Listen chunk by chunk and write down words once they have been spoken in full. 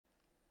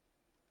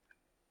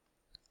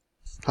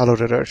Hello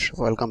traders,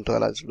 welcome to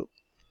Alicblue.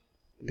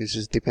 This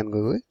is Deepan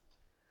Gogoi.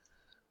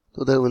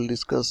 Today we'll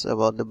discuss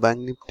about the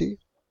Banknifty,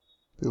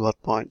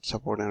 pivot point,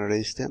 support and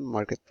resistance,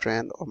 market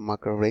trend or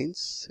market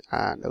range,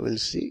 and we'll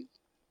see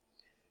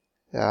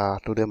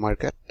today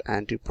market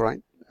entry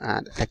point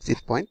and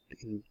exit point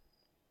in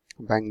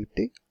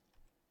Banknifty.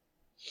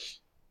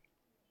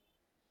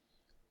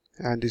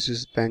 And this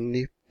is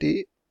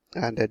Banknifty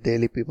and a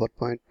daily pivot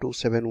point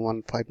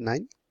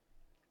 27159.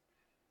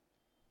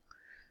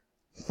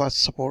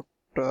 First support,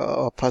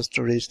 first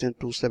resistance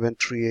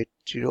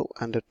 27380,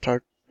 and the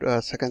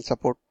second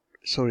support,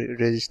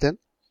 resistance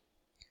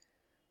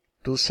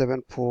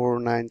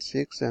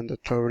 27496, and the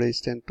third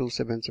resistance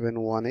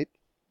 27718,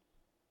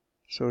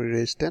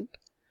 resistance,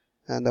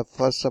 and the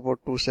first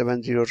support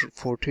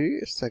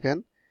 27043,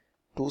 second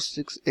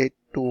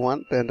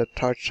 26821, and the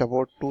third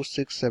support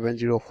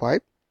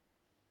 26705.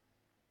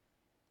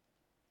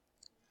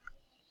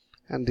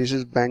 And this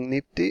is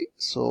Banknifty.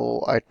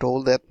 So I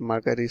told that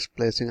market is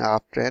placing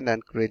uptrend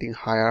and creating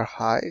higher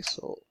high.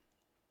 So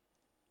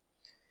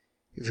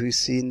if we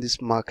see in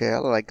this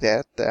market like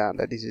that, and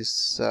this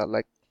is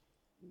like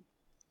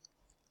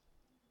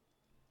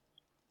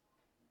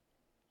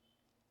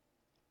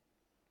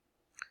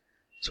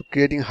so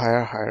creating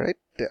higher high, right?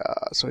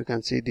 So you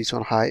can see this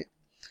one high,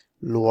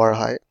 lower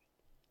high,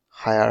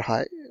 higher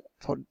high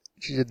for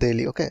this is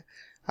daily, okay,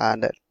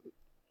 and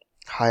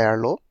higher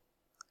low,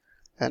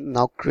 and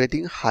now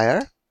creating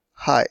higher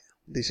high.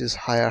 This is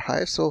higher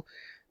high. So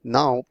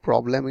now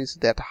problem is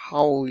that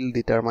how we'll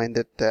determine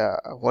that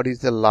what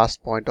is the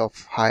last point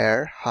of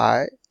higher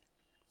high.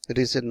 It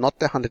is not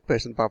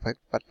 100%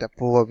 perfect, but the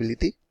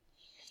probability.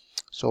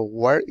 So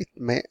where it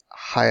may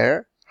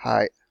higher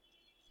high,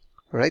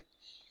 right?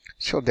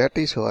 So that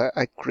is why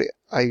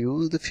I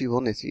use the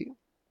Fibonacci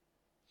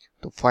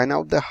to find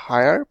out the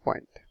higher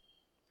point,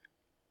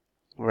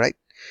 right?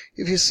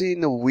 If you see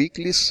in the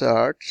weekly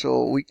chart,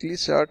 so weekly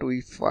chart we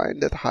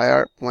find that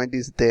higher point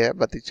is there,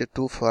 but it's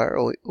too far.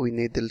 We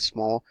need a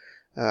small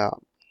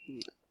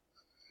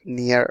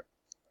near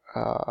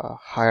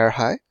higher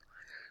high,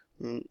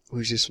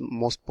 which is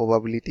most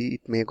probability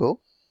it may go.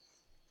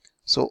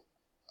 So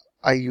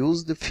I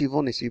use the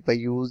Fibonacci by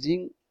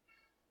using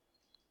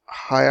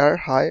higher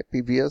high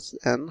previous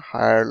and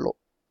higher low.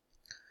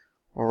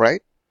 All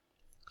right.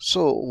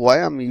 So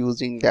why I'm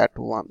using that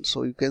one?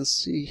 So you can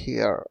see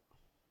here.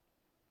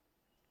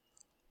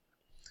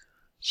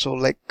 So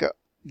like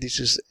this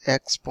is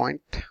X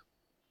point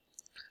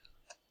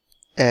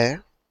A,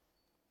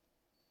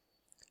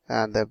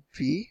 and the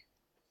B,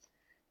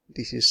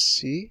 this is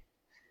C,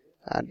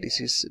 and this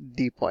is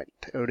D point.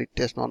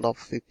 Retestment of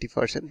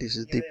 50%. This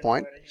is D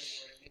point.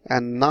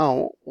 And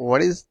now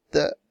what is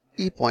the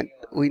E point?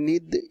 We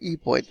need the E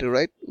point,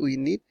 right? We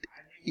need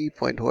E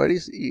point. Where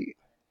is E?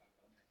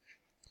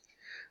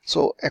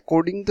 So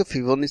according to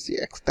Fibonacci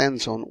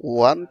extension,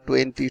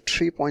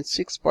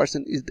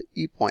 123.6% is the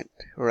E point,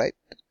 right?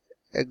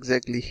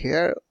 Exactly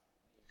here,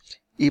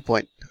 E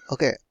point.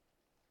 Okay.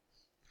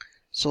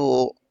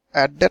 So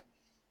at that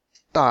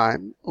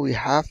time we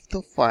have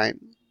to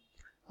find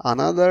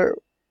another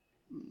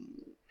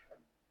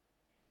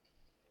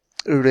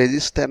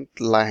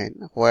resistant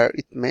line where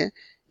it may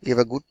give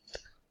a good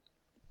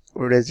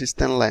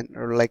resistant line,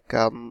 or like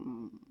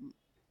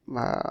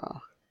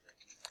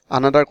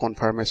another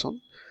confirmation.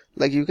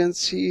 Like you can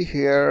see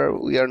here,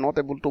 we are not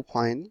able to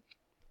find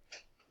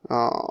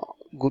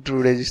good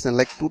resistance,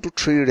 like 2 to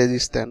 3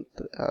 resistant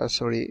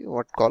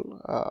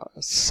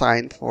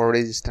sign for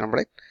resistance,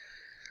 right?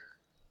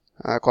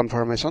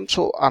 Confirmation.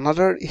 So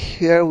another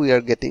here we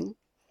are getting,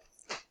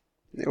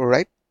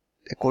 right?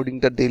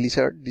 According to daily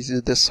chart, this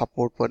is the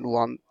support point,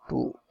 1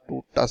 2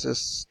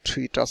 touches,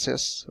 3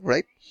 touches,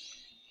 right?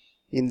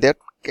 In that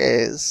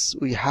case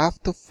we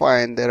have to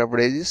find that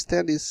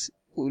resistance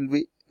will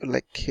be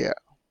like here.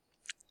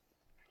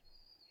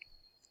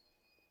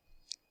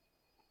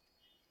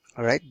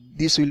 All right,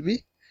 this will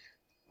be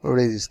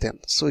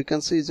resistance. So you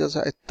can see just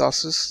it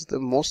touches the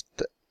most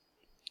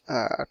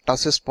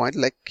touches point,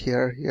 like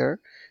here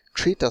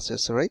 3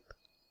 touches, right?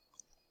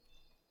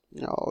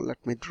 Now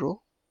let me draw.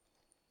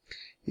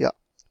 Yeah,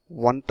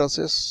 1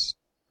 touches,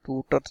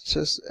 2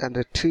 touches,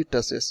 and 3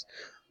 touches.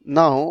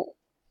 Now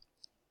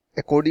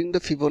according to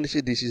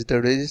Fibonacci, this is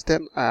the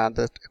resistance, and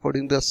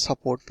according to the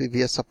support,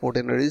 previous support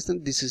and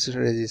resistance, this is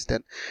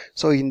resistance.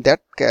 So in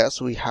that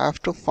case we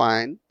have to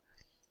find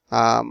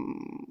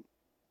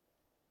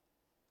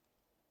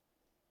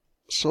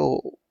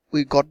so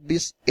we got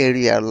this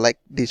area like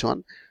this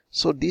one.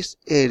 So this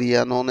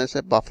area known as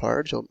a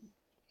buffer zone,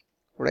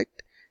 right?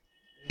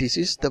 This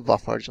is the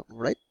buffer zone,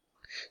 right?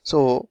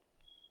 So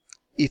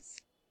if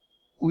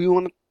we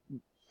want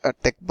to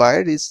take buy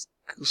risk,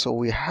 so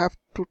we have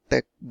to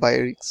take buy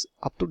risks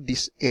up to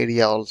this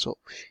area also.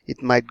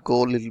 It might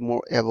go a little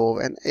more above,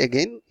 and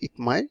again it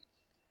might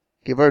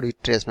give a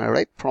retracement,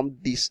 right, from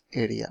this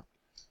area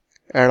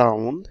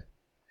around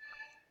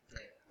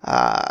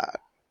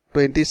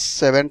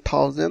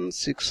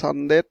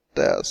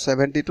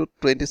 27,670 to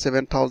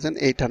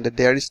 27,800.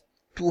 There is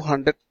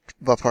 200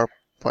 buffer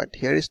point.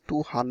 Here is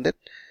 200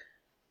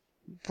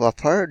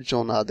 buffer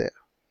zone are there.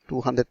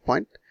 200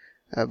 point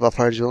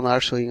buffer zone are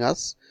showing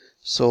us.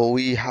 So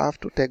we have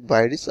to take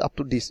buy risk up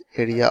to this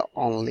area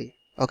only.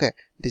 Okay,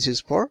 this is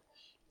for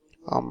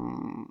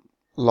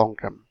long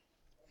term,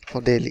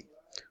 for daily,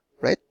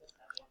 right?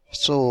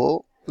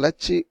 So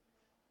let's see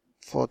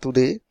for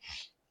today,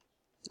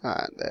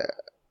 and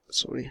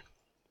sorry.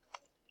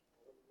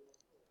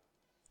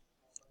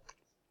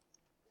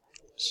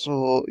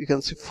 So you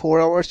can see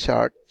 4-hour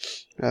chart.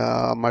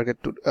 Market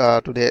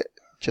today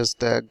just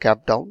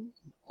gap down,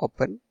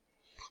 open.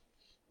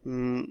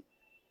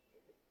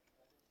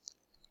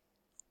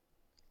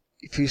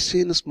 If you see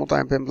in a small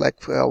time frame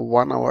like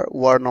 1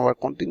 hour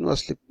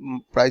continuously,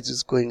 price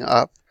is going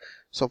up.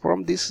 So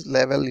from this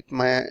level it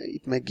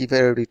may give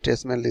a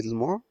retracement little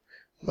more,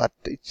 but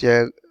it's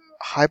a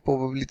high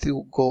probability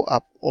to go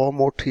up or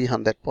more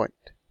 300 point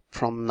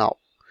from now.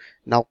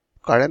 Now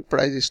current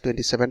price is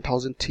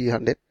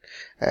 27,300,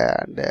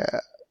 and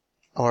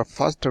our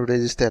first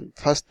resistance,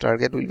 first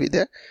target will be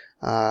there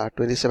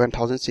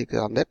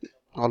 27,600,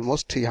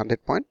 almost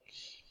 300 point.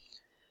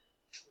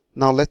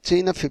 Now let's see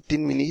in a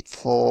 15 minute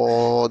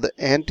for the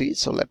entry.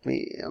 So let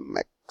me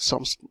make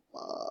some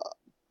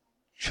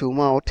zoom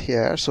out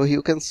here, so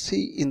you can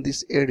see in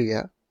this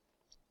area.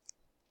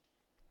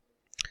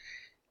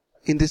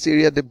 In this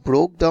area, they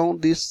broke down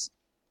this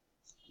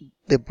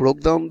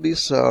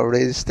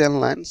resistance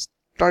line,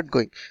 start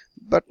going.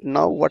 But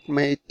now what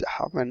may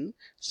happen?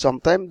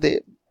 Sometime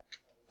they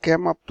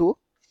came up to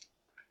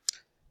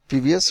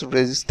previous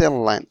resistance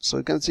line. So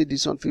you can see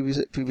this one,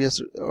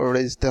 previous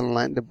resistance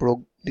line. They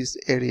broke this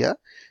area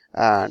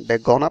and they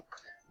gone up,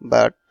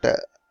 but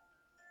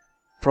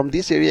from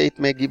this area it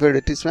may give a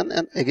retracement,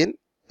 and again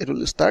it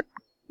will start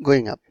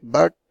going up.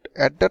 But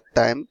at that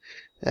time,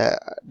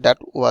 that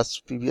was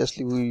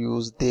previously we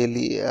used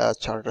daily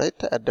chart, right?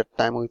 At that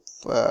time we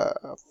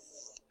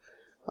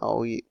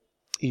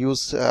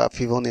use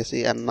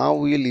Fibonacci, and now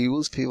we will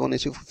use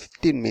Fibonacci for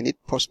 15 minutes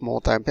for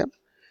small time frame.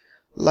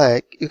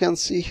 Like you can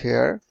see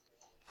here,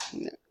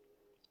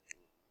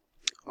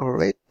 all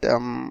right.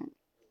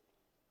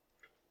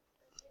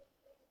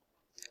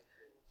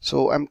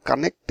 So I'm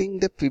connecting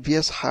the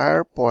previous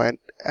higher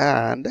point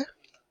and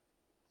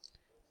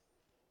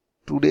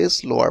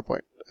today's lower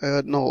point.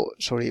 No,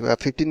 sorry,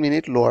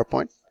 15-minute lower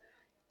point.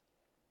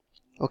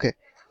 Okay,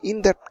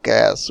 in that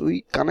case,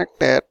 we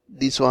connected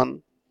this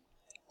one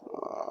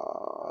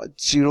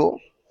 0,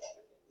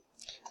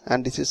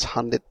 and this is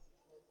 100%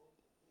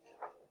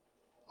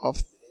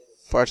 of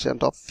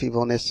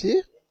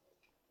Fibonacci,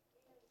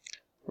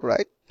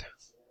 right?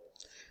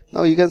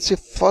 Now you can see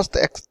first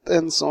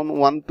extension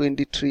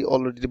 123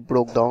 already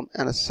broke down,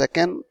 and a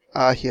second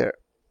here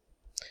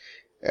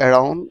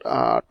around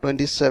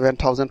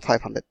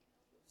 27,500.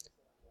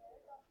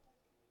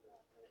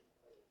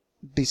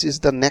 This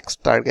is the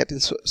next target in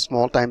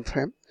small time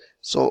frame.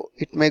 So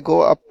it may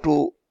go up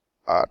to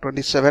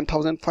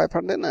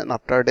 27,500, and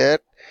after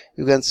that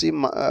you can see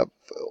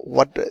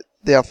what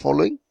they are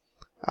following.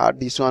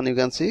 This one you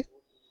can see.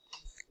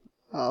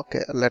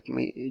 Okay, let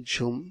me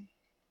zoom.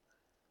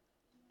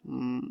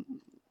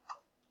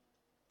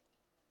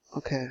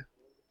 Okay,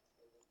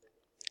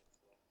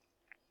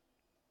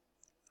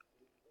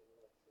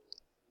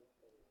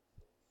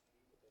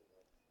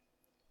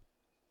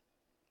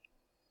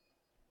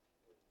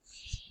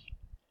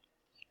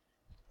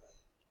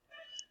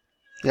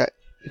 yeah,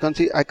 you can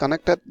see I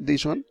connected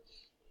this one.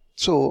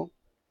 So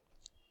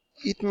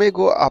it may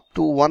go up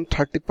to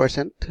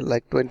 130%,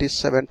 like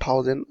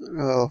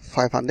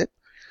 27,500.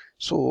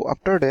 So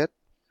after that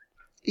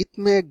it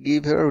may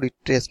give a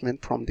retracement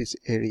from this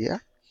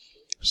area.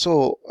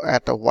 So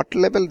at what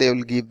level they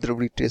will give the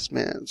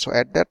retracement? So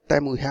at that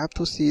time we have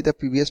to see the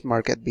previous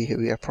market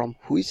behavior, from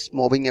which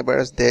moving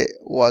average they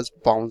was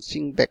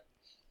bouncing back.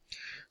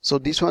 So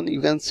this one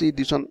you can see,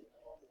 this one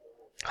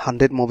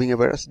 100 moving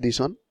average, this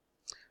one,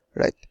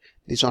 right?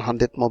 This one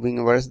 100 moving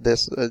average,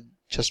 this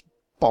just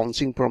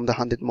bouncing from the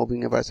 100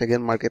 moving average.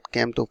 Again market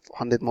came to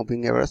 100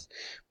 moving average,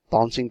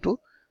 bouncing to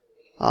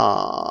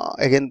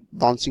again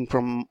bouncing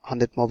from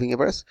 100 moving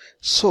average.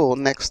 So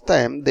next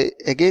time they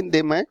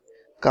may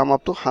come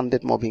up to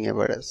 100 moving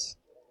average,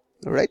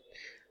 right?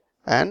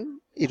 And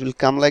it will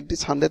come like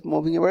this 100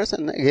 moving average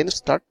and again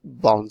start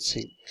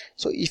bouncing.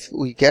 So if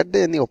we get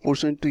any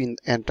opportunity to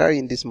enter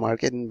in this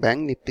market in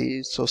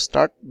Banknifty, so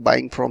start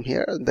buying from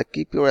here, and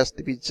keep your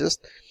STP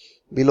just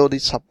below the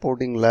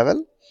supporting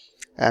level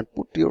and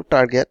put your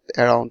target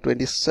around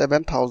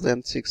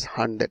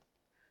 27,600,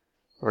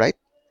 right?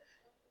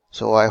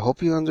 So I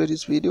hope you enjoyed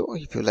this video.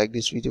 If you like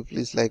this video,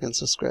 please like and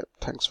subscribe.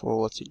 Thanks for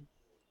watching.